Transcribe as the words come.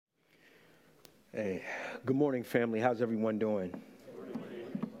Hey, good morning, family. How's everyone doing?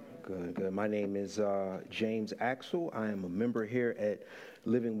 Good, good. My name is James Axel. I am a member here at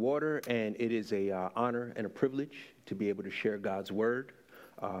Living Water, and it is a honor and a privilege to be able to share God's word.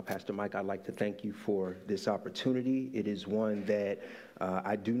 Pastor Mike, I'd like to thank you for this opportunity. It is one that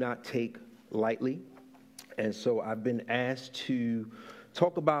I do not take lightly, and so I've been asked to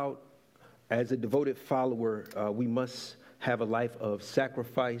talk about, as a devoted follower, we must have a life of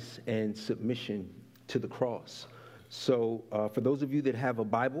sacrifice and submission to the cross. So for those of you that have a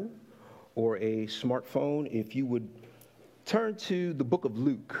Bible or a smartphone, if you would turn to the book of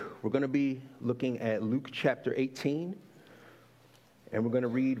Luke. We're going to be looking at Luke chapter 18, and we're going to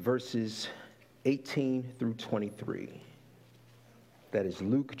read verses 18 through 23. That is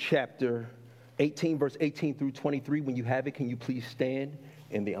Luke chapter 18, verse 18 through 23. When you have it, can you please stand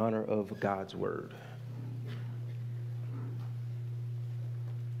in the honor of God's word?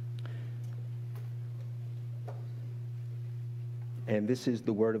 And this is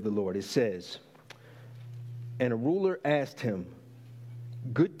the word of the Lord. It says, "And a ruler asked him,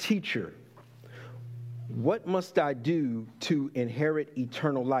 'Good teacher, what must I do to inherit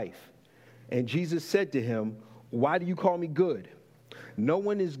eternal life?' And Jesus said to him, 'Why do you call me good? No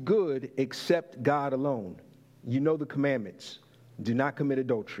one is good except God alone. You know the commandments. Do not commit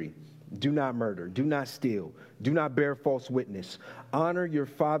adultery. Do not murder. Do not steal. Do not bear false witness. Honor your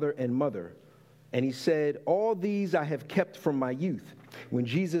father and mother.' And he said, 'All these I have kept from my youth.' When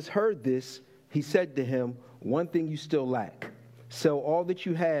Jesus heard this, he said to him, 'One thing you still lack. Sell all that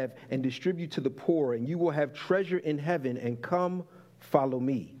you have and distribute to the poor, and you will have treasure in heaven, and come, follow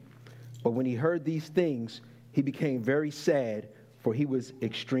me.' But when he heard these things, he became very sad, for he was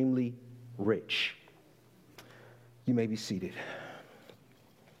extremely rich." You may be seated.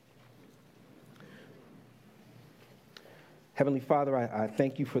 Heavenly Father, I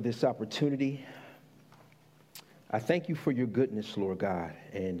thank you for this opportunity. I thank you for your goodness, Lord God.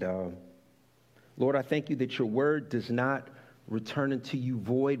 And Lord, I thank you that your word does not return unto you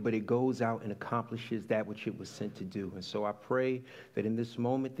void, but it goes out and accomplishes that which it was sent to do. And so I pray that in this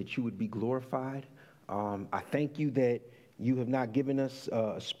moment that you would be glorified. I thank you that you have not given us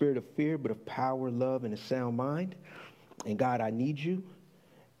a spirit of fear, but of power, love, and a sound mind. And God, I need you.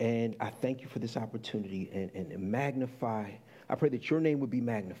 And I thank you for this opportunity and magnify. I pray that your name would be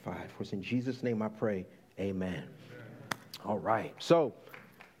magnified. For it's in Jesus' name I pray. Amen. All right. So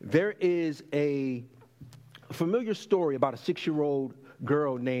there is a familiar story about a 6-year-old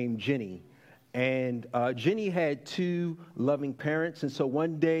girl named Jenny. And Jenny had 2 loving parents. And so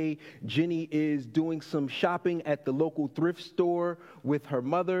one day, Jenny is doing some shopping at the local thrift store with her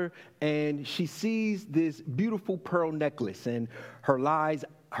mother. And she sees this beautiful pearl necklace. And her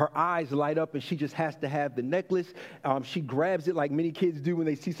eyes light up, and she just has to have the necklace. She grabs it like many kids do when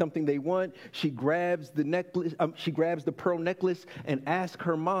they see something they want. She grabs the necklace. She grabs the pearl necklace and asks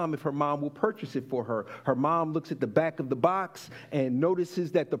her mom if her mom will purchase it for her. Her mom looks at the back of the box and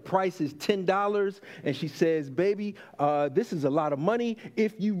notices that the price is $10. And she says, "Baby, this is a lot of money.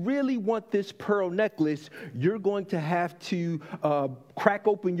 If you really want this pearl necklace, you're going to have to crack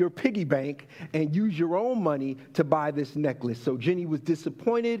open your piggy bank and use your own money to buy this necklace." So Jenny was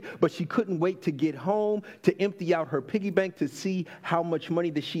disappointed, but she couldn't wait to get home to empty out her piggy bank to see how much money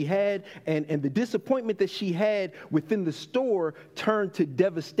that she had. And the disappointment that she had within the store turned to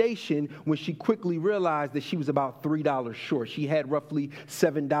devastation when she quickly realized that she was about $3 short. She had roughly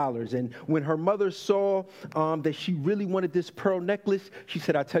 $7. And when her mother saw that she really wanted this pearl necklace, she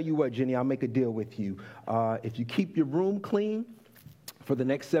said, "I'll tell you what, Jenny, I'll make a deal with you. If you keep your room clean for the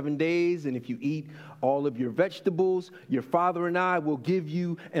next 7 days, and if you eat all of your vegetables, your father and I will give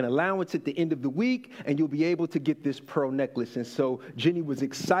you an allowance at the end of the week, and you'll be able to get this pearl necklace." And so Jenny was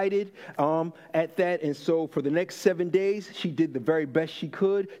excited at that. And so for the next 7 days, she did the very best she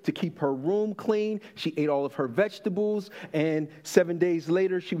could to keep her room clean. She ate all of her vegetables. And 7 days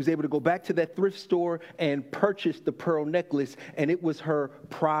later, she was able to go back to that thrift store and purchase the pearl necklace. And it was her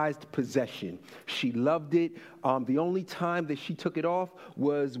prized possession. She loved it. The only time that she took it off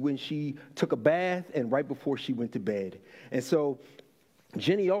was when she took a bath and right before she went to bed. And so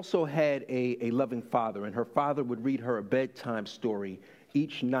Jenny also had a loving father, and her father would read her a bedtime story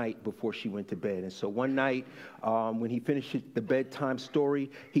each night before she went to bed. And so one night, when he finished the bedtime story,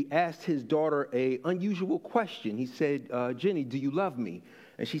 he asked his daughter an unusual question. He said, "Jenny, do you love me?"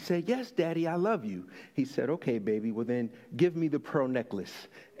 And she said, "Yes, Daddy, I love you." He said, "Okay, baby, well then give me the pearl necklace."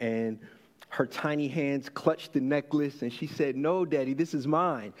 And her tiny hands clutched the necklace, and she said, "No, Daddy, this is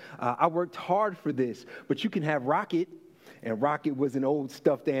mine. I worked hard for this, but you can have Rocket." And Rocket was an old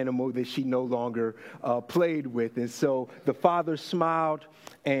stuffed animal that she no longer played with. And so the father smiled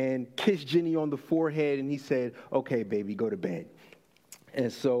and kissed Jenny on the forehead, and he said, "Okay, baby, go to bed." And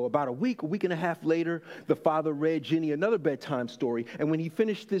so about a week and a half later, the father read Jenny another bedtime story. And when he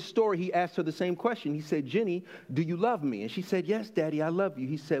finished this story, he asked her the same question. He said, "Jenny, do you love me?" And she said, "Yes, Daddy, I love you."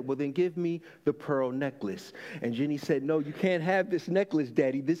 He said, "Well, then give me the pearl necklace." And Jenny said, "No, you can't have this necklace,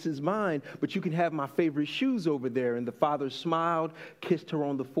 Daddy. This is mine, but you can have my favorite shoes over there." And the father smiled, kissed her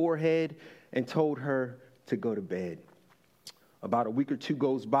on the forehead, and told her to go to bed. About a week or two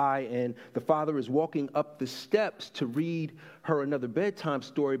goes by, and the father is walking up the steps to read her another bedtime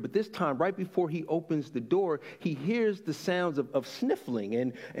story. But this time, right before he opens the door, he hears the sounds of sniffling.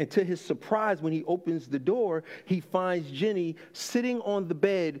 And to his surprise, when he opens the door, he finds Jenny sitting on the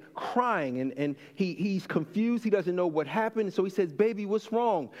bed crying. And he's confused. He doesn't know what happened. And so he says, "Baby, what's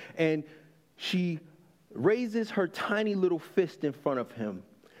wrong?" And she raises her tiny little fist in front of him.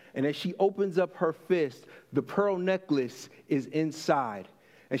 And as she opens up her fist, the pearl necklace is inside.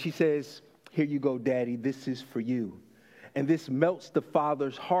 And she says, "Here you go, Daddy. This is for you." And this melts the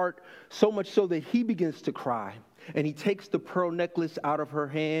father's heart, so much so that he begins to cry. And he takes the pearl necklace out of her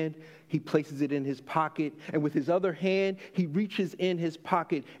hand. He places it in his pocket. And with his other hand, he reaches in his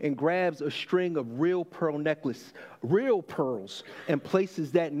pocket and grabs a string of real pearls, and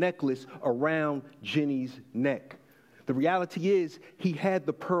places that necklace around Jenny's neck. The reality is, he had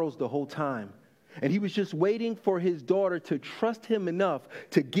the pearls the whole time. And he was just waiting for his daughter to trust him enough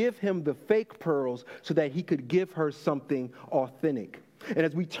to give him the fake pearls so that he could give her something authentic. And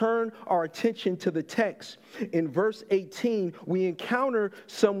as we turn our attention to the text, in verse 18, we encounter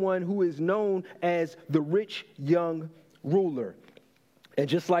someone who is known as the rich young ruler. And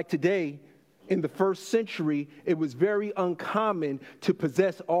just like today, in the first century, it was very uncommon to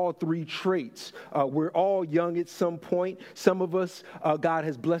possess all three traits. We're all young at some point. Some of us, God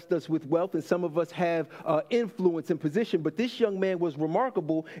has blessed us with wealth, and some of us have influence and position. But this young man was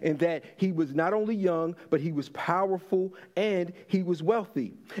remarkable in that he was not only young, but he was powerful and he was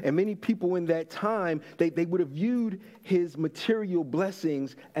wealthy. And many people in that time, they would have viewed his material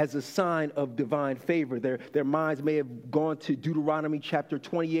blessings as a sign of divine favor. Their minds may have gone to Deuteronomy chapter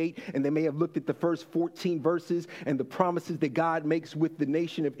 28, and they may have looked at the first 14 verses and the promises that God makes with the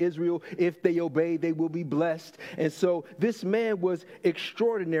nation of Israel. If they obey, they will be blessed. And so this man was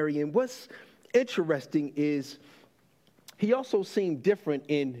extraordinary. And what's interesting is he also seemed different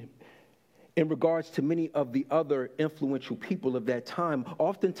in regards to many of the other influential people of that time.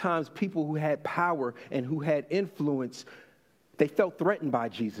 Oftentimes, people who had power and who had influence, they felt threatened by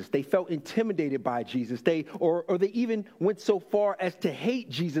Jesus. They felt intimidated by Jesus. They even went so far as to hate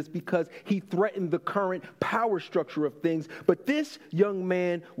Jesus because he threatened the current power structure of things. But this young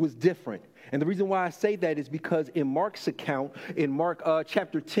man was different. And the reason why I say that is because in Mark's account, in Mark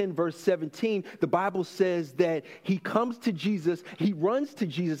chapter 10, verse 17, the Bible says that he comes to Jesus, he runs to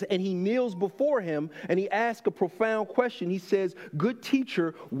Jesus, and he kneels before him, and he asks a profound question. He says, "Good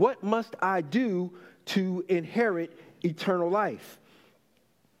teacher, what must I do to inherit eternal life?"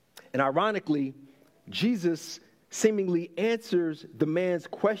 And ironically, Jesus seemingly answers the man's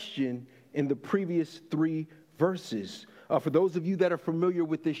question in the previous 3 verses. For those of you that are familiar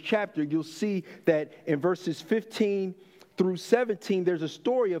with this chapter, you'll see that in verses 15 through 17, there's a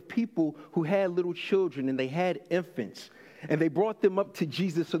story of people who had little children and they had infants. And they brought them up to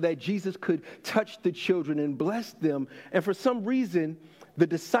Jesus so that Jesus could touch the children and bless them. And for some reason, the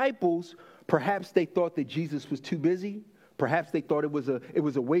disciples, perhaps they thought that Jesus was too busy. Perhaps they thought it was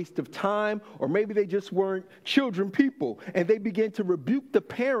a waste of time, or maybe they just weren't children people. And they began to rebuke the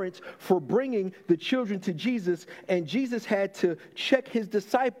parents for bringing the children to Jesus, and Jesus had to check his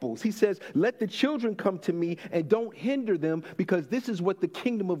disciples. He says, "Let the children come to me and don't hinder them, because this is what the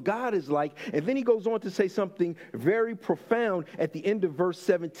kingdom of God is like." And then he goes on to say something very profound at the end of verse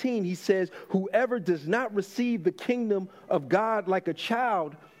 17. He says, "Whoever does not receive the kingdom of God like a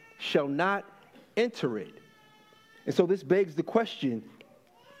child shall not enter it." And so this begs the question,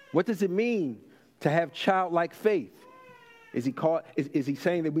 what does it mean to have childlike faith? Is he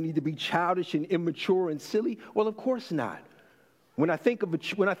saying that we need to be childish and immature and silly? Well, of course not. When I think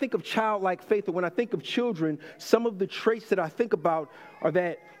of childlike faith, or when I think of children, some of the traits that I think about are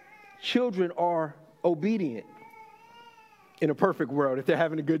that children are obedient. In a perfect world, if they're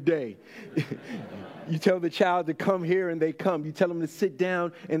having a good day. You tell the child to come here and they come. You tell them to sit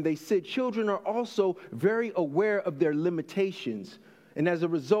down and they sit. Children are also very aware of their limitations. And as a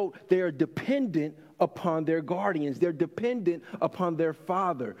result, they are dependent upon their guardians. They're dependent upon their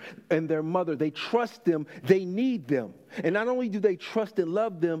father and their mother. They trust them. They need them. And not only do they trust and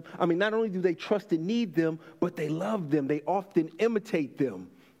love them, not only do they trust and need them, but they love them. They often imitate them.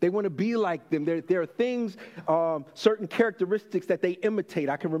 They want to be like them. There are things, certain characteristics that they imitate.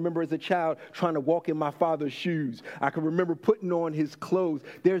 I can remember as a child trying to walk in my father's shoes. I can remember putting on his clothes.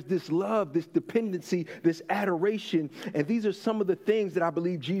 There's this love, this dependency, this adoration. And these are some of the things that I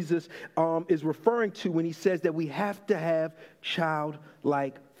believe Jesus is referring to when he says that we have to have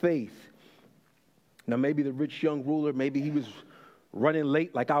childlike faith. Now, maybe the rich young ruler, maybe he was running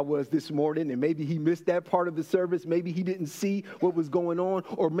late like I was this morning, and maybe he missed that part of the service. Maybe he didn't see what was going on,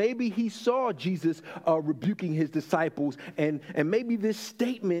 or maybe he saw Jesus rebuking his disciples, and maybe this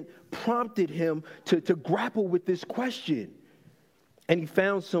statement prompted him to grapple with this question, and he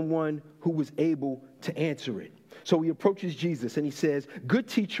found someone who was able to answer it. So he approaches Jesus, and he says, "Good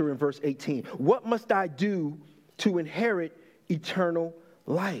teacher," in verse 18, "what must I do to inherit eternal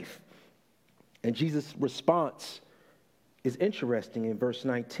life?" And Jesus' response is interesting in verse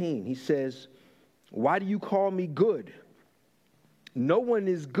 19. He says, "Why do you call me good? No one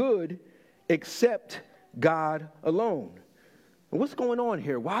is good except God alone." And what's going on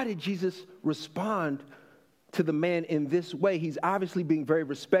here? Why did Jesus respond to the man in this way? He's obviously being very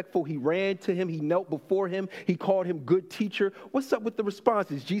respectful. He ran to him. He knelt before him. He called him good teacher. What's up with the response?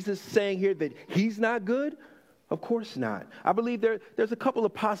 Is Jesus saying here that he's not good? Of course not. I believe there's a couple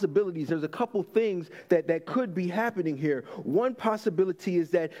of possibilities. There's a couple things that could be happening here. One possibility is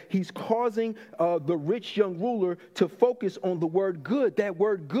that he's causing the rich young ruler to focus on the word good. That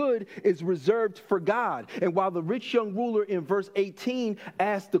word good is reserved for God. And while the rich young ruler in verse 18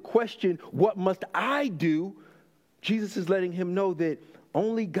 asked the question, "What must I do?" Jesus is letting him know that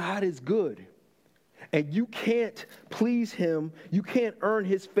only God is good. And you can't please him. You can't earn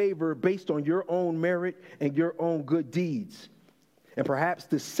his favor based on your own merit and your own good deeds. And perhaps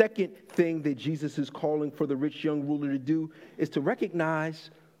the second thing that Jesus is calling for the rich young ruler to do is to recognize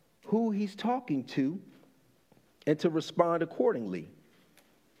who he's talking to and to respond accordingly.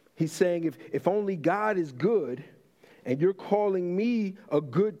 He's saying, if only God is good and you're calling me a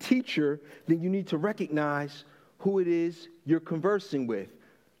good teacher, then you need to recognize who it is you're conversing with.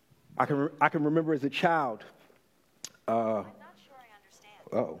 I can remember as a child. I'm not sure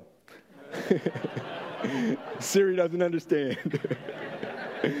I understand. Siri doesn't understand.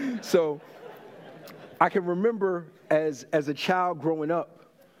 So I can remember as a child growing up,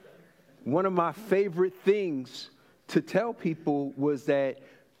 one of my favorite things to tell people was that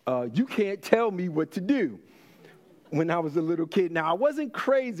you can't tell me what to do. When I was a little kid. Now, I wasn't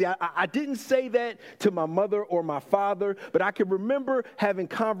crazy. I didn't say that to my mother or my father, but I can remember having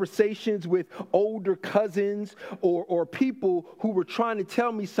conversations with older cousins or people who were trying to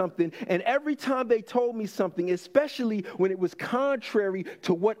tell me something. And every time they told me something, especially when it was contrary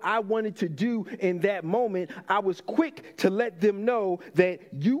to what I wanted to do in that moment, I was quick to let them know that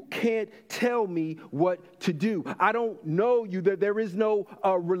you can't tell me what to do. I don't know you. There is no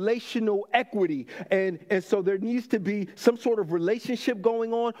relational equity. And so there needs to be some sort of relationship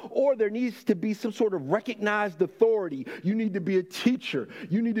going on, or there needs to be some sort of recognized authority. You need to be a teacher.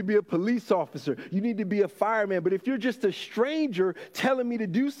 You need to be a police officer. You need to be a fireman. But if you're just a stranger telling me to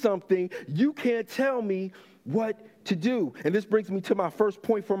do something, you can't tell me what to do. And this brings me to my first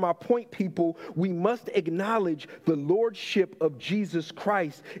point. For my point, people, we must acknowledge the lordship of Jesus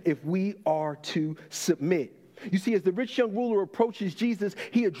Christ if we are to submit. You see, as the rich young ruler approaches Jesus,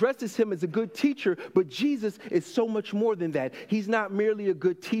 he addresses him as a good teacher, but Jesus is so much more than that. He's not merely a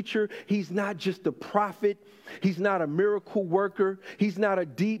good teacher. He's not just a prophet. He's not a miracle worker. He's not a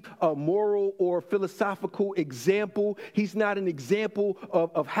deep moral or philosophical example. He's not an example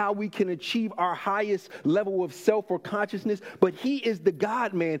of how we can achieve our highest level of self or consciousness, but he is the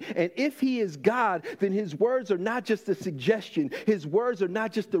God-man. And if he is God, then his words are not just a suggestion. His words are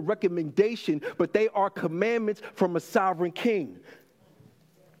not just a recommendation, but they are commandments from a sovereign king.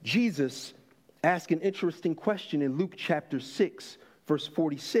 Jesus asked an interesting question in Luke chapter 6, verse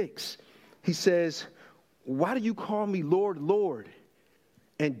 46. He says, "Why do you call me Lord, Lord,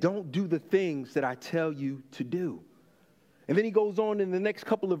 and don't do the things that I tell you to do?" And then he goes on in the next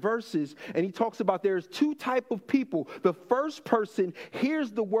couple of verses, and he talks about there's two types of people. The first person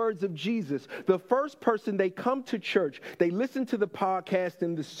hears the words of Jesus. The first person, they come to church. They listen to the podcast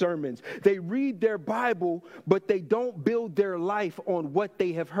and the sermons. They read their Bible, but they don't build their life on what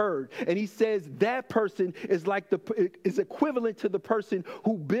they have heard. And he says that person is equivalent to the person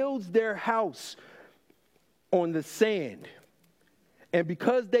who builds their house on the sand. And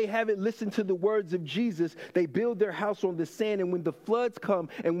because they haven't listened to the words of Jesus, they build their house on the sand. And when the floods come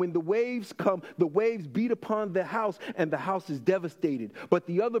and when the waves come, the waves beat upon the house and the house is devastated. But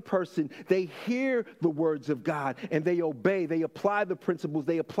the other person, they hear the words of God and they obey. They apply the principles.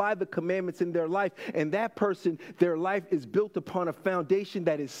 They apply the commandments in their life. And that person, their life is built upon a foundation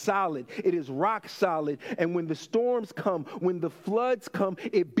that is solid. It is rock solid. And when the storms come, when the floods come,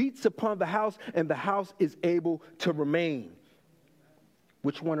 it beats upon the house and the house is able to remain.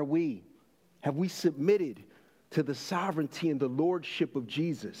 Which one are we? Have we submitted to the sovereignty and the lordship of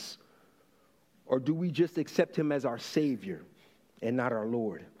Jesus? Or do we just accept him as our Savior and not our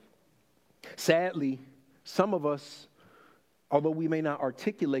Lord? Sadly, some of us, although we may not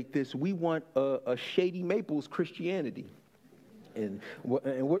articulate this, we want a Shady Maples Christianity. And what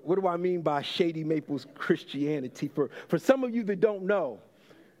do I mean by Shady Maples Christianity? For some of you that don't know,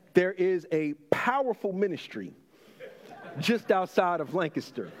 there is a powerful ministry just outside of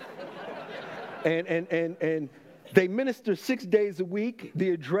Lancaster. And they minister 6 days a week. The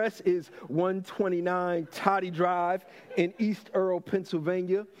address is 129 Toddy Drive in East Earl,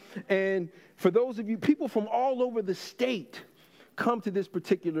 Pennsylvania. And for those of you, people from all over the state come to this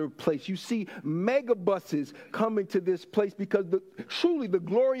particular place. You see mega buses coming to this place because truly the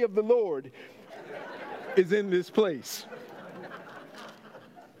glory of the Lord is in this place.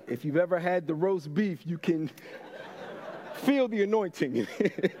 If you've ever had the roast beef, you can feel the anointing.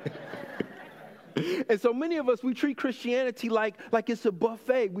 And so many of us, we treat Christianity like it's a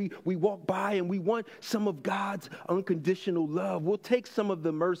buffet. We walk by and we want some of God's unconditional love. We'll take some of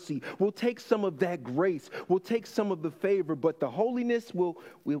the mercy. We'll take some of that grace. We'll take some of the favor. But the holiness, we'll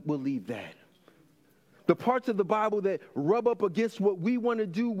leave that. The parts of the Bible that rub up against what we want to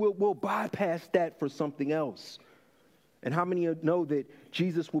do, we'll bypass that for something else. And how many know that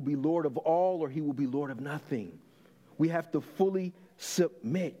Jesus will be Lord of all or he will be Lord of nothing? We have to fully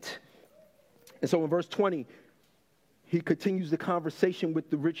submit. And so in verse 20, he continues the conversation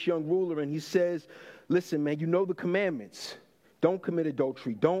with the rich young ruler, and he says, listen, man, you know the commandments. Don't commit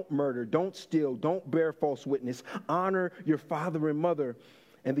adultery. Don't murder. Don't steal. Don't bear false witness. Honor your father and mother.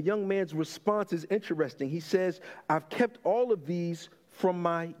 And the young man's response is interesting. He says, I've kept all of these from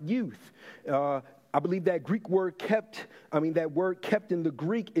my youth. I believe that word kept in the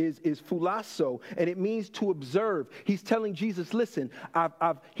Greek is phulasso, and it means to observe. He's telling Jesus, listen,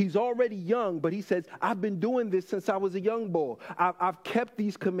 he's already young, but he says, I've been doing this since I was a young boy. I've kept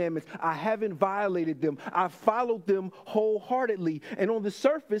these commandments. I haven't violated them. I've followed them wholeheartedly. And on the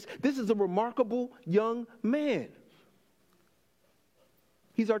surface, this is a remarkable young man.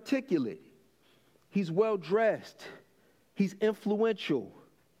 He's articulate. He's well-dressed. He's influential.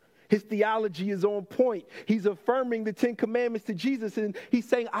 His theology is on point. He's affirming the 10 Commandments to Jesus, and he's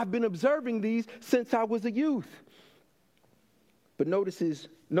saying, I've been observing these since I was a youth. But notice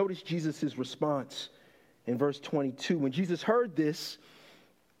Jesus' response in verse 22. When Jesus heard this,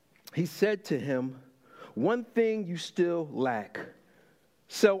 he said to him, one thing you still lack.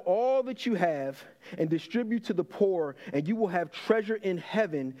 Sell all that you have and distribute to the poor, and you will have treasure in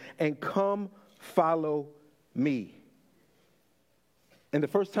heaven, and come follow me. And the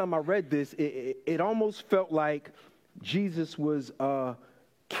first time I read this, it almost felt like Jesus was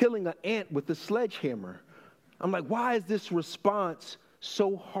killing an ant with a sledgehammer. I'm like, why is this response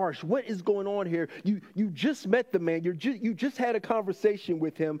so harsh? What is going on here? You just met the man. You just had a conversation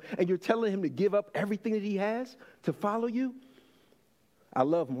with him, and you're telling him to give up everything that he has to follow you? I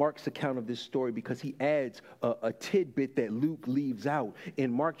love Mark's account of this story because he adds a tidbit that Luke leaves out.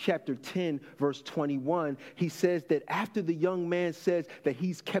 In Mark chapter 10, verse 21, he says that after the young man says that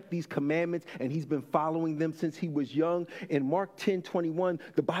he's kept these commandments and he's been following them since he was young, in Mark 10:21,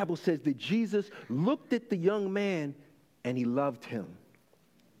 the Bible says that Jesus looked at the young man and he loved him.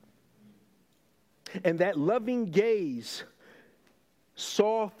 And that loving gaze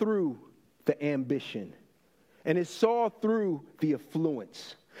saw through the ambition. And it saw through the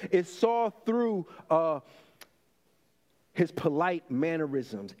affluence. It saw through his polite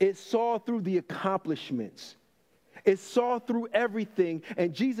mannerisms. It saw through the accomplishments. It saw through everything.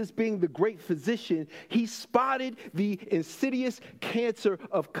 And Jesus, being the great physician, he spotted the insidious cancer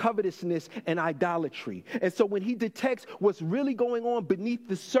of covetousness and idolatry. And so when he detects what's really going on beneath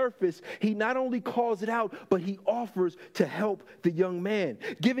the surface, he not only calls it out, but he offers to help the young man,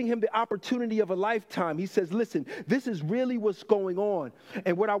 giving him the opportunity of a lifetime. He says, listen, this is really what's going on.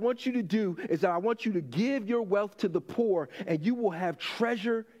 And what I want you to do is that I want you to give your wealth to the poor, and you will have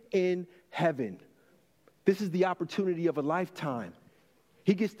treasure in heaven. This is the opportunity of a lifetime.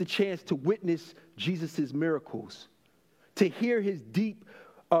 He gets the chance to witness Jesus' miracles, to hear his deep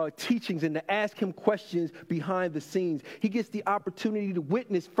teachings and to ask him questions behind the scenes. He gets the opportunity to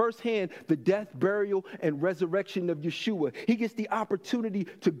witness firsthand the death, burial, and resurrection of Yeshua. He gets the opportunity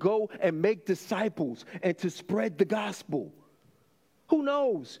to go and make disciples and to spread the gospel. Who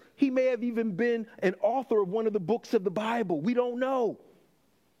knows? He may have even been an author of one of the books of the Bible. We don't know.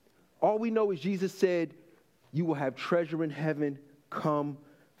 All we know is Jesus said, "You will have treasure in heaven. Come,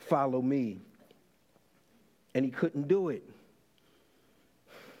 follow me." And he couldn't do it.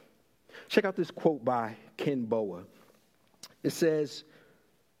 Check out this quote by Ken Boa. It says,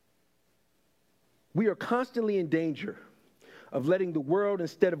 "We are constantly in danger of letting the world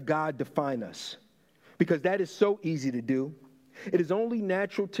instead of God define us, because that is so easy to do. It is only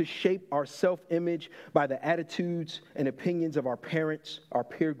natural to shape our self-image by the attitudes and opinions of our parents, our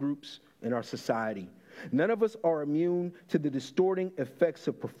peer groups, and our society. None of us are immune to the distorting effects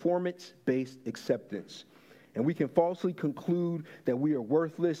of performance-based acceptance. And we can falsely conclude that we are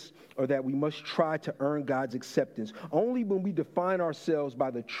worthless or that we must try to earn God's acceptance. Only when we define ourselves by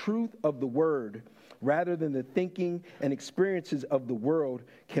the truth of the word rather than the thinking and experiences of the world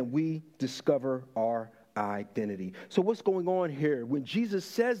can we discover our identity." So what's going on here? When Jesus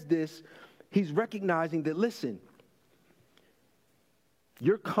says this, he's recognizing that, listen,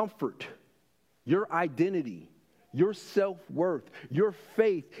 your comfort, your identity, your self-worth, your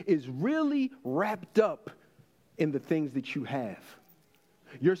faith is really wrapped up in the things that you have.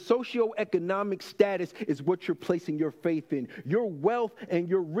 Your socioeconomic status is what you're placing your faith in. Your wealth and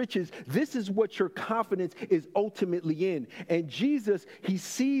your riches, this is what your confidence is ultimately in. And Jesus, he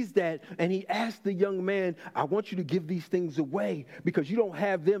sees that and he asks the young man, "I want you to give these things away because you don't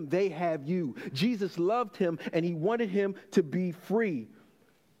have them, they have you." Jesus loved him and he wanted him to be free.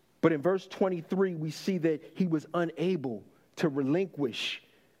 But in verse 23, we see that he was unable to relinquish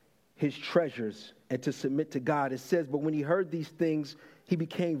his treasures and to submit to God. It says, "But when he heard these things, he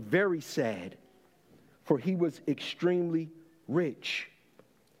became very sad, for he was extremely rich."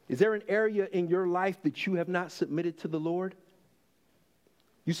 Is there an area in your life that you have not submitted to the Lord?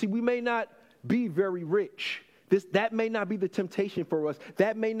 You see, we may not be very rich. That may not be the temptation for us.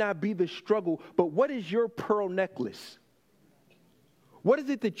 That may not be the struggle. But what is your pearl necklace? What is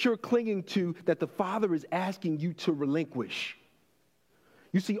it that you're clinging to that the Father is asking you to relinquish?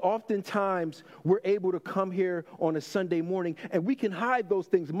 You see, oftentimes we're able to come here on a Sunday morning and we can hide those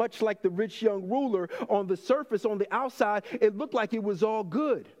things, much like the rich young ruler. On the surface, on the outside, it looked like it was all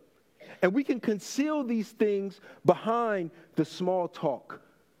good. And we can conceal these things behind the small talk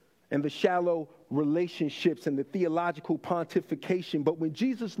and the shallow relationships and the theological pontification. But when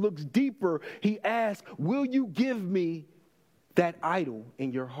Jesus looks deeper, he asks, "Will you give me that idol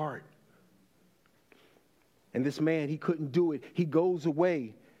in your heart?" And this man, he couldn't do it. He goes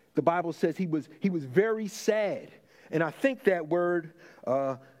away. The Bible says he was very sad. And I think that word,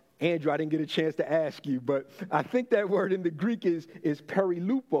 Andrew, I didn't get a chance to ask you, but I think that word in the Greek is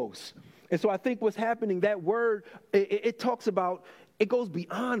perilupos. And so I think what's happening, that word, it talks about, it goes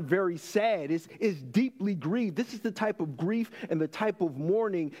beyond very sad. It's deeply grieved. This is the type of grief and the type of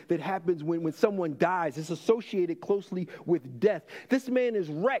mourning that happens when someone dies. It's associated closely with death. This man is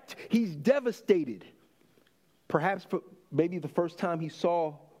wrecked. He's devastated. Perhaps maybe the first time he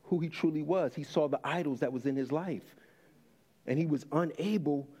saw who he truly was, he saw the idols that was in his life. And he was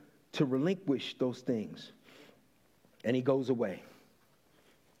unable to relinquish those things. And he goes away.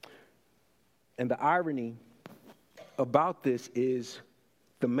 And the irony about this is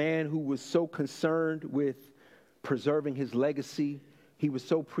the man who was so concerned with preserving his legacy, he was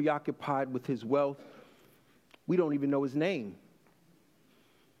so preoccupied with his wealth, we don't even know his name.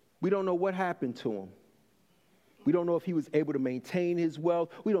 We don't know what happened to him. We don't know if he was able to maintain his wealth.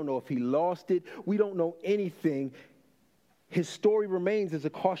 We don't know if he lost it. We don't know anything. His story remains as a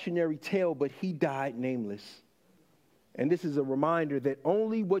cautionary tale, but he died nameless. And this is a reminder that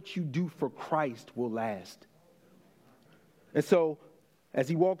only what you do for Christ will last. And so, as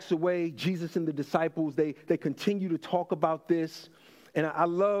he walks away, Jesus and the disciples, they continue to talk about this. And I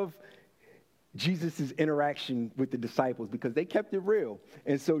love Jesus' interaction with the disciples because they kept it real.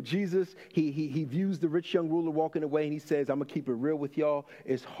 And so Jesus, he views the rich young ruler walking away and he says, "I'm going to keep it real with y'all.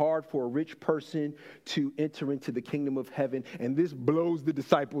 It's hard for a rich person to enter into the kingdom of heaven." And this blows the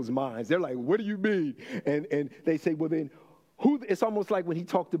disciples' minds. They're like, "What do you mean?" And they say, "Well, then it's almost like when he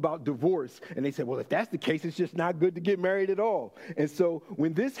talked about divorce and they said, well, if that's the case, it's just not good to get married at all." And so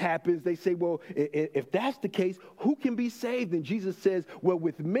when this happens, they say, well, if that's the case, who can be saved? And Jesus says, well,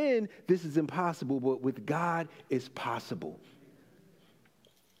 with men, this is impossible, but with God, it's possible.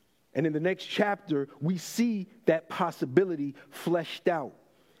 And in the next chapter, we see that possibility fleshed out.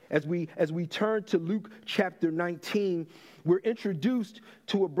 As we turn to Luke chapter 19, we're introduced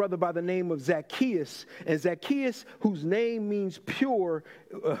to a brother by the name of Zacchaeus. And Zacchaeus, whose name means pure,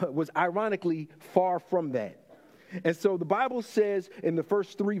 was ironically far from that. And so the Bible says in the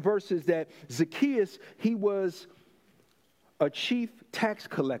first 3 verses that Zacchaeus, he was a chief tax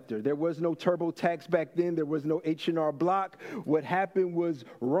collector. There was no TurboTax back then. There was no H&R Block. What happened was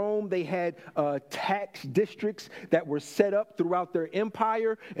Rome, they had tax districts that were set up throughout their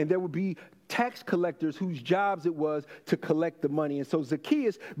empire, and there would be tax collectors whose jobs it was to collect the money. And so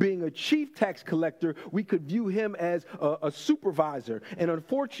Zacchaeus, being a chief tax collector, we could view him as a supervisor. And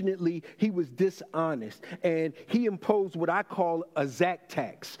unfortunately, he was dishonest, and he imposed what I call a Zac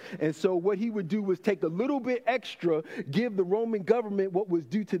tax. And so what he would do was take a little bit extra, give the Roman government what was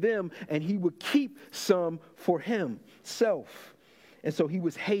due to them, and he would keep some for himself. And so he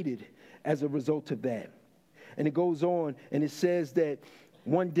was hated as a result of that. And it goes on, and it says that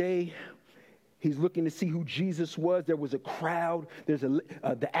one day, he's looking to see who Jesus was. There was a crowd.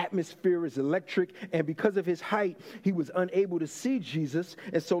 The atmosphere is electric. And because of his height, he was unable to see Jesus.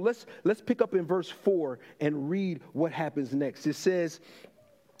 And so let's pick up in verse 4 and read what happens next. It says,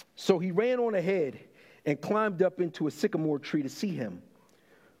 "So he ran on ahead and climbed up into a sycamore tree to see him,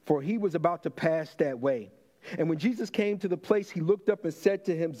 for he was about to pass that way. And when Jesus came to the place, he looked up and said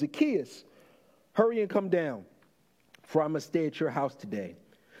to him, 'Zacchaeus, hurry and come down, for I must stay at your house today.'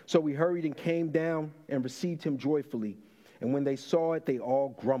 So he hurried and came down and received him joyfully. And when they saw it, they all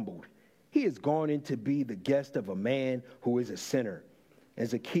grumbled. 'He has gone in to be the guest of a man who is a sinner.' And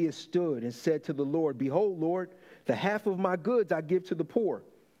Zacchaeus stood and said to the Lord, 'Behold, Lord, the half of my goods I give to the poor.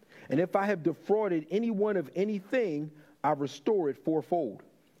 And if I have defrauded anyone of anything, I restore it fourfold.'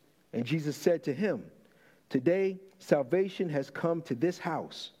 And Jesus said to him, 'Today salvation has come to this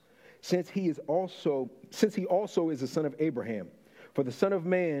house, since he also is a son of Abraham. For the Son of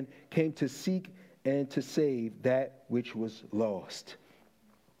Man came to seek and to save that which was lost.'"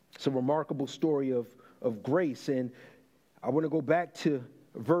 It's a remarkable story of grace. And I want to go back to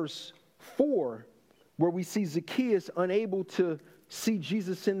verse 4, where we see Zacchaeus, unable to see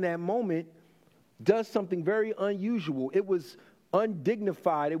Jesus in that moment, does something very unusual. It was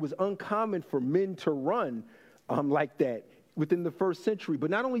undignified. It was uncommon for men to run like that within the first century. But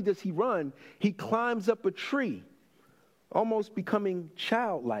not only does he run, he climbs up a tree, almost becoming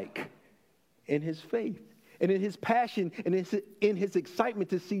childlike in his faith. And in his passion and in his excitement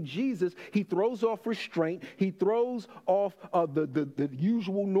to see Jesus, he throws off restraint. He throws off the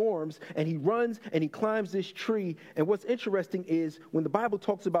usual norms, and he runs and he climbs this tree. And what's interesting is when the Bible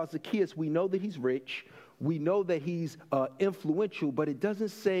talks about Zacchaeus, we know that he's rich. We know that he's influential, but it doesn't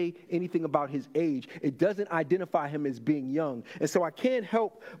say anything about his age. It doesn't identify him as being young. And so I can't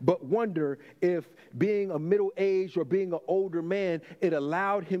help but wonder if being a middle-aged or being an older man, it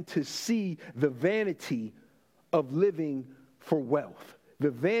allowed him to see the vanity of living for wealth, the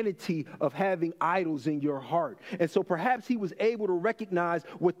vanity of having idols in your heart. And so perhaps he was able to recognize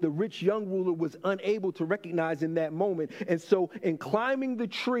what the rich young ruler was unable to recognize in that moment. And so in climbing the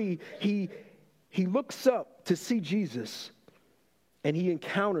tree, he looks up to see Jesus, and he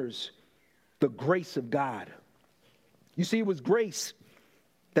encounters the grace of God. You see, it was grace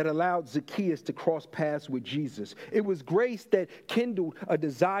that allowed Zacchaeus to cross paths with Jesus. It was grace that kindled a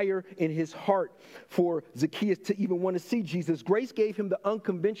desire in his heart for Zacchaeus to even want to see Jesus. Grace gave him the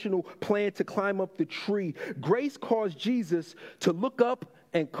unconventional plan to climb up the tree. Grace caused Jesus to look up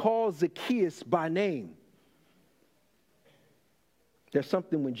and call Zacchaeus by name. There's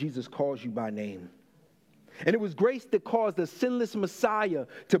something when Jesus calls you by name. And it was grace that caused the sinless Messiah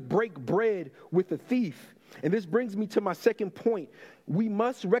to break bread with a thief. And this brings me to my second point. We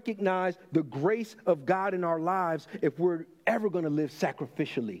must recognize the grace of God in our lives if we're ever going to live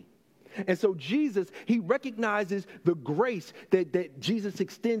sacrificially. And so Jesus, he recognizes the grace that Jesus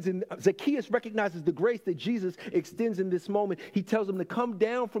extends. And Zacchaeus recognizes the grace that Jesus extends in this moment. He tells him to come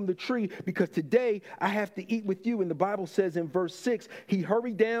down from the tree because today I have to eat with you. And the Bible says in verse 6, he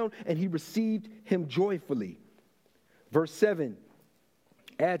hurried down and he received him joyfully. Verse 7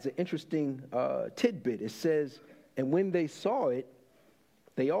 adds an interesting tidbit. It says, and when they saw it,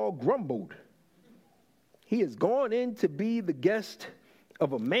 they all grumbled. He has gone in to be the guest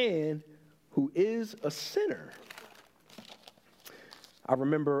of a man who is a sinner. I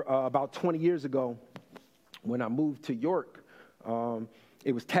remember about 20 years ago when I moved to York,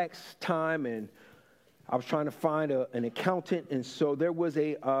 it was tax time and I was trying to find an accountant. And so there was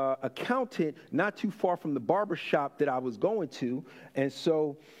a accountant not too far from the barber shop that I was going to. And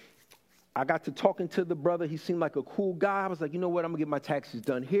so I got to talking to the brother. He seemed like a cool guy. I was like, you know what? I'm going to get my taxes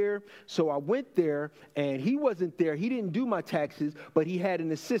done here. So I went there, and he wasn't there. He didn't do my taxes, but he had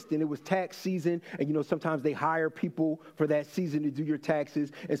an assistant. It was tax season, and, you know, sometimes they hire people for that season to do your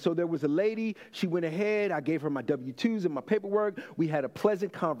taxes. And so there was a lady. She went ahead. I gave her my W-2s and my paperwork. We had a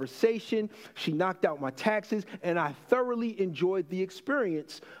pleasant conversation. She knocked out my taxes, and I thoroughly enjoyed the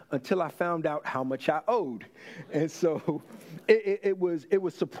experience until I found out how much I owed. And so it was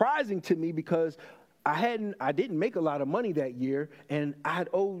surprising to me because I didn't make a lot of money that year, and I had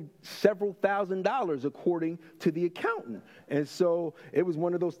owed several $1,000s according to the accountant. And so it was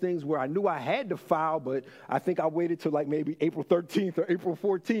one of those things where I knew I had to file, but I think I waited till like maybe April 13th or April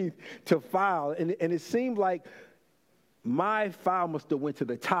 14th to file. And it seemed like my file must have went to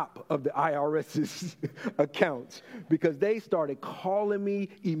the top of the IRS's accounts because they started calling me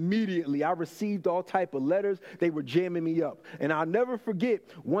immediately. I received all type of letters. They were jamming me up. And I'll never forget,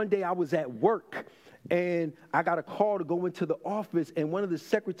 one day I was at work, and I got a call to go into the office, and one of the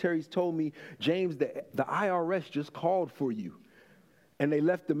secretaries told me, James, the IRS just called for you. And they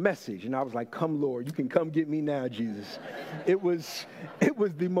left a message, and I was like, come, Lord, you can come get me now, Jesus. It was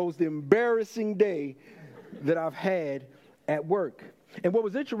the most embarrassing day that I've had at work. And what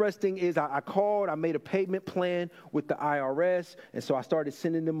was interesting is I called, I made a payment plan with the IRS, and so I started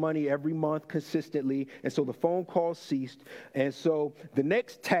sending them money every month consistently, and so the phone calls ceased. And so the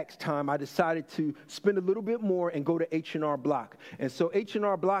next tax time, I decided to spend a little bit more and go to H&R Block. And so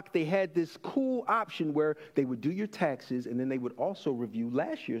H&R Block, they had this cool option where they would do your taxes, and then they would also review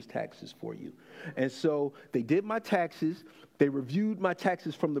last year's taxes for you. And so they did my taxes. They reviewed my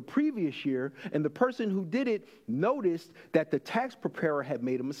taxes from the previous year, and the person who did it noticed that the tax preparer had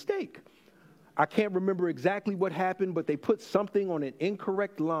made a mistake. I can't remember exactly what happened, but they put something on an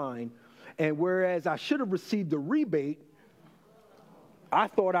incorrect line, and whereas I should have received a rebate, I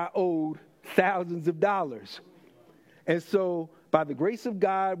thought I owed thousands of dollars. And so by the grace of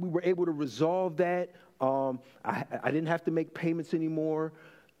God, we were able to resolve that. I didn't have to make payments anymore.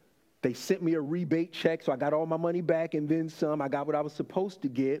 They sent me a rebate check, so I got all my money back and then some. I got what I was supposed to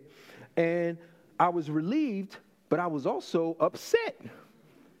get. And I was relieved, but I was also upset.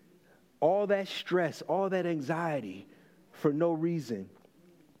 All that stress, all that anxiety for no reason.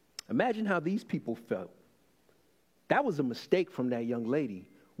 Imagine how these people felt. That was a mistake from that young lady.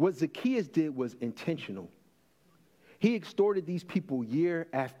 What Zacchaeus did was intentional. He extorted these people year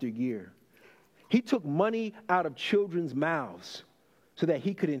after year. He took money out of children's mouths so that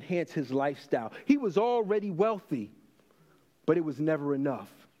he could enhance his lifestyle. He was already wealthy, but it was never enough.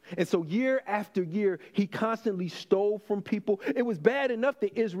 And so year after year, he constantly stole from people. It was bad enough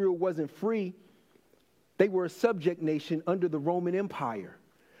that Israel wasn't free. They were a subject nation under the Roman Empire.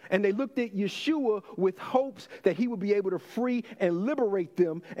 And they looked at Yeshua with hopes that he would be able to free and liberate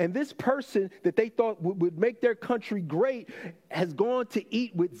them. And this person that they thought would make their country great has gone to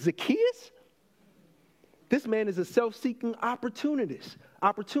eat with Zacchaeus? This man is a self-seeking opportunist.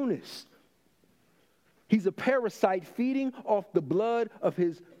 He's a parasite feeding off the blood of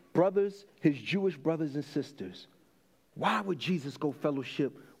his brothers, his Jewish brothers and sisters. Why would Jesus go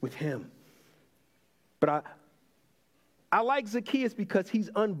fellowship with him? But I like Zacchaeus because he's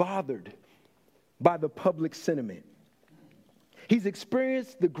unbothered by the public sentiment. He's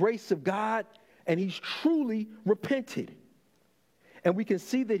experienced the grace of God, and he's truly repented. And we can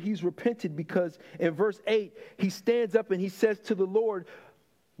see that he's repented because in verse 8, he stands up and he says to the Lord,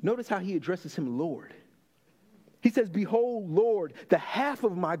 notice how he addresses him, Lord. He says, behold, Lord, the half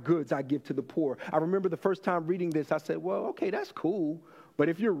of my goods I give to the poor. I remember the first time reading this, I said, well, okay, that's cool. But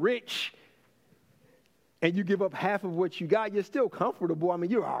if you're rich and you give up half of what you got, you're still comfortable. I mean,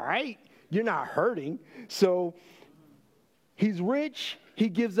 you're all right. You're not hurting. So he's rich. He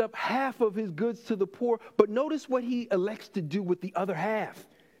gives up half of his goods to the poor. But notice what he elects to do with the other half.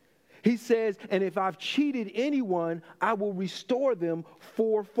 He says, and if I've cheated anyone, I will restore them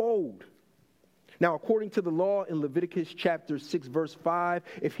fourfold. Now, according to the law in Leviticus chapter 6, verse 5,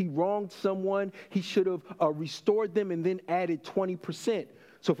 if he wronged someone, he should have restored them and then added 20%.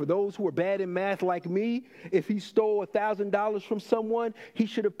 So for those who are bad in math like me, if he stole $1,000 from someone, he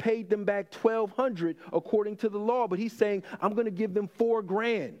should have paid them back $1,200 according to the law. But he's saying, I'm going to give them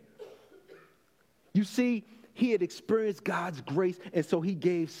 $4,000. You see, he had experienced God's grace, and so he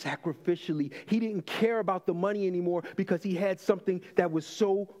gave sacrificially. He didn't care about the money anymore because he had something that was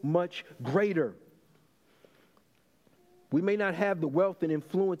so much greater. We may not have the wealth and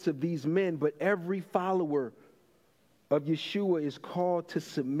influence of these men, but every follower of Yeshua is called to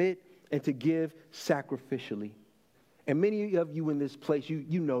submit and to give sacrificially. And many of you in this place,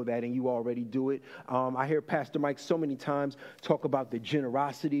 you know that, and you already do it. I hear Pastor Mike so many times talk about the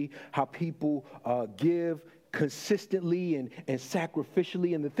generosity, how people give consistently and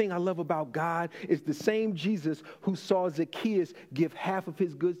sacrificially. And the thing I love about God is the same Jesus who saw Zacchaeus give half of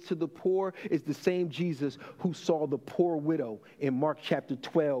his goods to the poor is the same Jesus who saw the poor widow in Mark chapter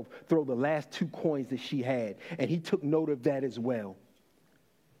 12 throw the last 2 coins that she had. And he took note of that as well.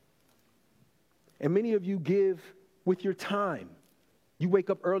 And many of you give with your time. You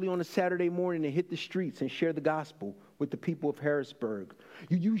wake up early on a Saturday morning and hit the streets and share the gospel with the people of Harrisburg.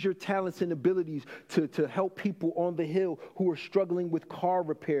 You use your talents and abilities to help people on the hill who are struggling with car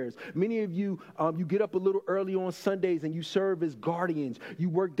repairs. Many of you, you get up a little early on Sundays and you serve as guardians. You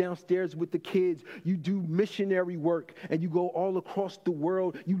work downstairs with the kids. You do missionary work and you go all across the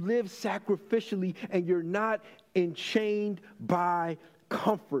world. You live sacrificially and you're not enchained by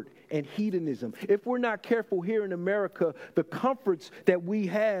comfort and hedonism. If we're not careful here in America, the comforts that we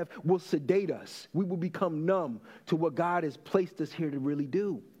have will sedate us. We will become numb to what God has placed us here to really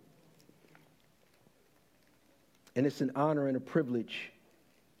do. And it's an honor and a privilege.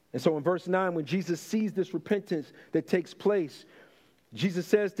 And so in verse 9, when Jesus sees this repentance that takes place, Jesus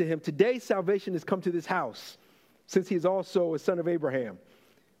says to him, "Today salvation has come to this house, since he is also a son of Abraham.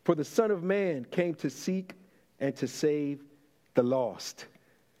 For the Son of Man came to seek and to save the lost."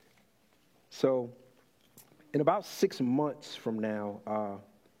 So in about 6 months from now,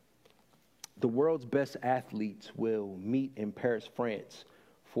 the world's best athletes will meet in Paris, France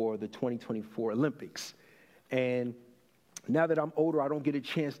for the 2024 Olympics. And now that I'm older, I don't get a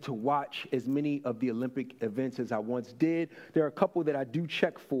chance to watch as many of the Olympic events as I once did. There are a couple that I do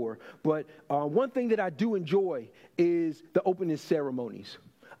check for. But one thing that I do enjoy is the opening ceremonies.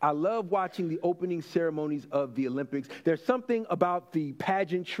 I love watching the opening ceremonies of the Olympics. There's something about the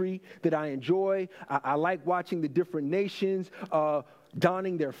pageantry that I enjoy. I like watching the different nations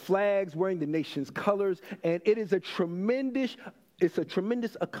donning their flags, wearing the nation's colors. And it is a tremendous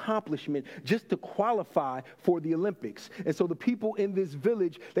accomplishment just to qualify for the Olympics. And so the people in this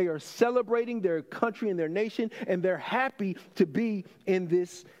village, they are celebrating their country and their nation, and they're happy to be in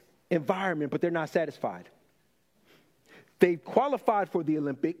this environment, but they're not satisfied. They've qualified for the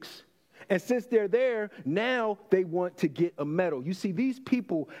Olympics, and since they're there, now they want to get a medal. You see, these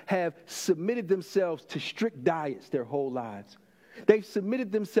people have submitted themselves to strict diets their whole lives. They've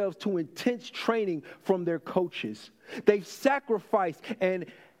submitted themselves to intense training from their coaches. They've sacrificed and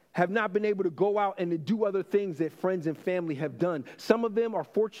have not been able to go out and to do other things that friends and family have done. Some of them are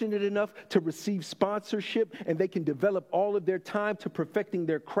fortunate enough to receive sponsorship, and they can devote all of their time to perfecting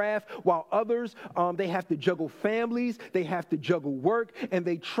their craft, while others, they have to juggle families, they have to juggle work, and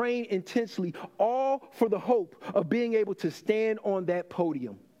they train intensely, all for the hope of being able to stand on that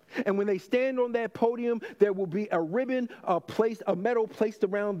podium. And when they stand on that podium, there will be a ribbon a medal placed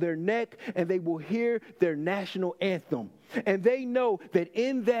around their neck, and they will hear their national anthem. And they know that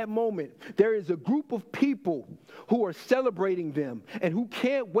in that moment, there is a group of people who are celebrating them and who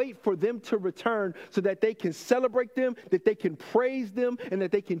can't wait for them to return so that they can celebrate them, that they can praise them, and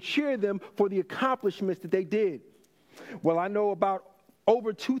that they can cheer them for the accomplishments that they did. Well, I know about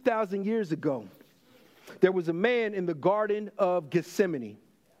over 2,000 years ago, there was a man in the Garden of Gethsemane.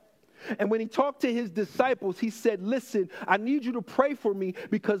 And when he talked to his disciples, he said, "Listen, I need you to pray for me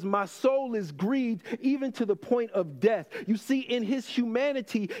because my soul is grieved even to the point of death." You see, in his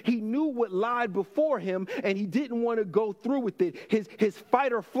humanity, he knew what lied before him, and he didn't want to go through with it. His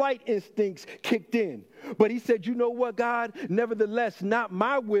fight or flight instincts kicked in. But he said, "You know what, God? Nevertheless, not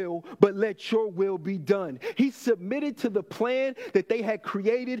my will, but let your will be done." He submitted to the plan that they had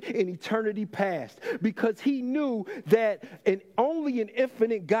created in eternity past because he knew that only an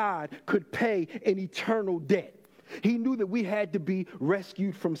infinite God could pay an eternal debt. He knew that we had to be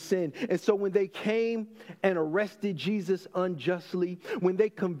rescued from sin. And so when they came and arrested Jesus unjustly, when they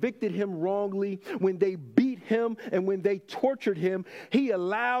convicted him wrongly, when they beat him, and when they tortured him, he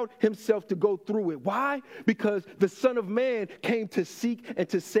allowed himself to go through it. Why? Because the Son of Man came to seek and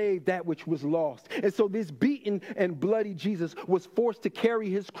to save that which was lost. And so this beaten and bloody Jesus was forced to carry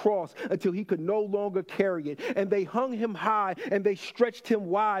his cross until he could no longer carry it. And they hung him high, and they stretched him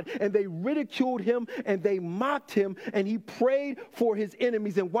wide, and they ridiculed him, and they mocked him, and he prayed for his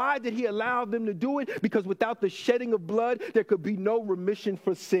enemies. And why did he allow them to do it? Because without the shedding of blood, there could be no remission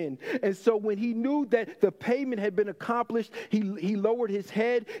for sin. And so when he knew that the pay payment had been accomplished, he lowered his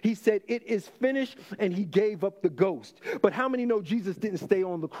head. He said, "It is finished," and he gave up the ghost. But how many know Jesus didn't stay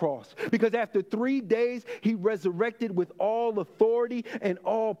on the cross? Because after 3 days, he resurrected with all authority and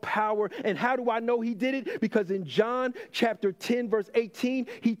all power. And how do I know he did it? Because in John chapter 10, verse 18,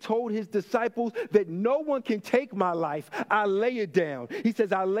 he told his disciples that no one can take my life. I lay it down. He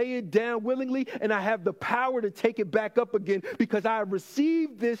says, I lay it down willingly, and I have the power to take it back up again because I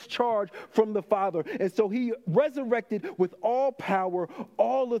received this charge from the Father. And so he resurrected with all power,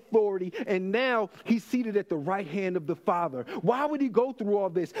 all authority, and now he's seated at the right hand of the Father. Why would he go through all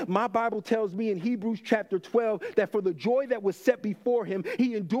this? My Bible tells me in Hebrews chapter 12 that for the joy that was set before him,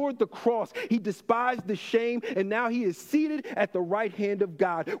 he endured the cross. He despised the shame, and now he is seated at the right hand of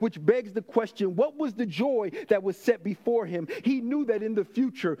God, which begs the question, what was the joy that was set before him? He knew that in the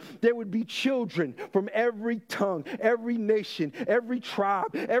future there would be children from every tongue, every nation, every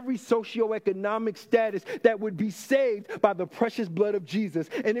tribe, every socioeconomic status that would be saved by the precious blood of Jesus.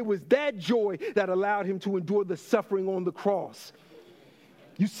 And it was that joy that allowed him to endure the suffering on the cross.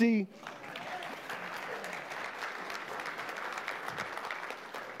 You see,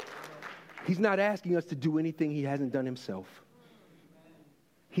 he's not asking us to do anything he hasn't done himself.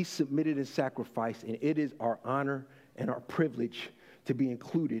 He submitted and sacrificed, and it is our honor and our privilege to be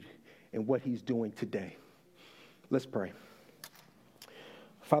included in what he's doing today. Let's pray.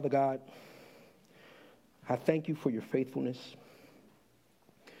 Father God, I thank you for your faithfulness.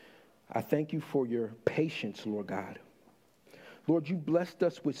 I thank you for your patience, Lord God. Lord, you blessed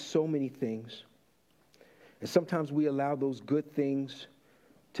us with so many things. And sometimes we allow those good things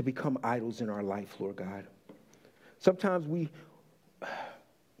to become idols in our life, Lord God. Sometimes we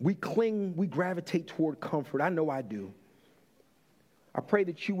gravitate toward comfort. I know I do. I pray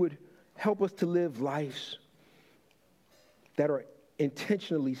that you would help us to live lives that are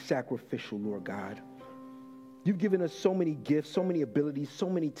intentionally sacrificial, Lord God. You've given us so many gifts, so many abilities, so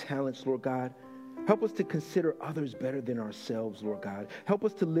many talents, Lord God. Help us to consider others better than ourselves, Lord God. Help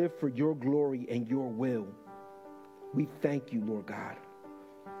us to live for your glory and your will. We thank you, Lord God.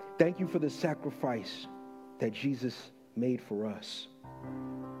 Thank you for the sacrifice that Jesus made for us.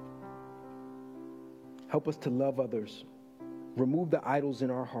 Help us to love others. Remove the idols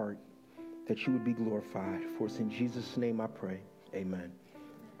in our heart that you would be glorified. For it's in Jesus' name I pray. Amen.